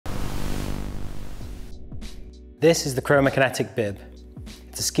This is the Khroma Kinetic Bib.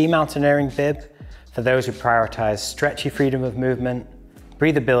 It's a ski mountaineering bib for those who prioritize stretchy freedom of movement,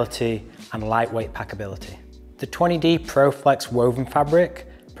 breathability, and lightweight packability. The 20D Proflex woven fabric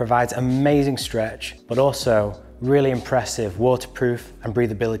provides amazing stretch, but also really impressive waterproof and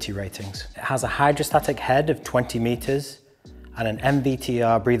breathability ratings. It has a hydrostatic head of 20 meters and an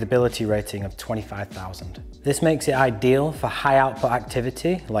MVTR breathability rating of 25,000. This makes it ideal for high output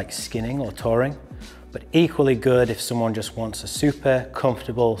activity like skinning or touring, but equally good if someone just wants a super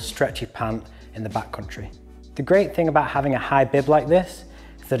comfortable, stretchy pant in the backcountry. The great thing about having a high bib like this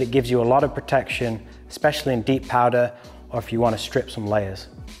is that it gives you a lot of protection, especially in deep powder or if you want to strip some layers.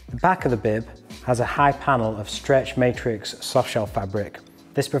 The back of the bib has a high panel of stretch matrix softshell fabric.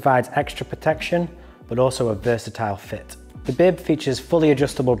 This provides extra protection, but also a versatile fit. The bib features fully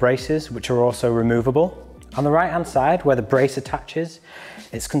adjustable braces, which are also removable. On the right hand side, where the brace attaches,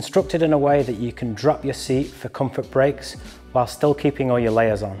 it's constructed in a way that you can drop your seat for comfort breaks while still keeping all your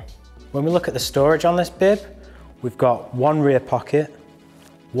layers on. When we look at the storage on this bib, we've got one rear pocket,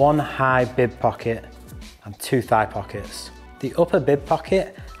 one high bib pocket, and two thigh pockets. The upper bib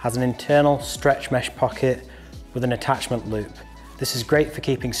pocket has an internal stretch mesh pocket with an attachment loop. This is great for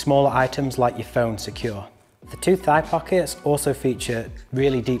keeping smaller items like your phone secure. The two thigh pockets also feature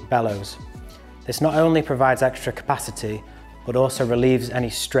really deep bellows. This not only provides extra capacity, but also relieves any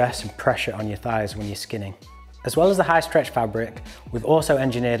stress and pressure on your thighs when you're skinning. As well as the high stretch fabric, we've also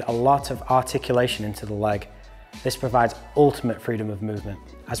engineered a lot of articulation into the leg. This provides ultimate freedom of movement.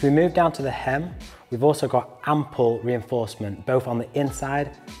 As we move down to the hem, we've also got ample reinforcement, both on the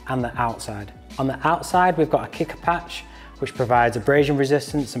inside and the outside. On the outside, we've got a kicker patch, which provides abrasion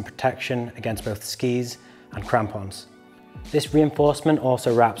resistance and protection against both skis and crampons. This reinforcement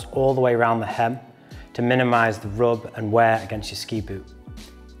also wraps all the way around the hem to minimize the rub and wear against your ski boot.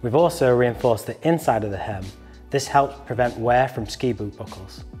 We've also reinforced the inside of the hem. This helps prevent wear from ski boot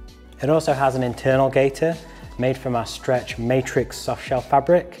buckles. It also has an internal gaiter made from our stretch matrix softshell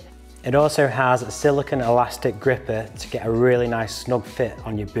fabric. It also has a silicone elastic gripper to get a really nice snug fit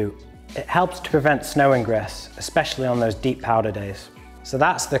on your boot. It helps to prevent snow ingress, especially on those deep powder days. So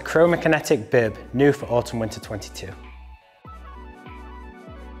that's the Khroma Kinetic Bib, new for autumn winter 22.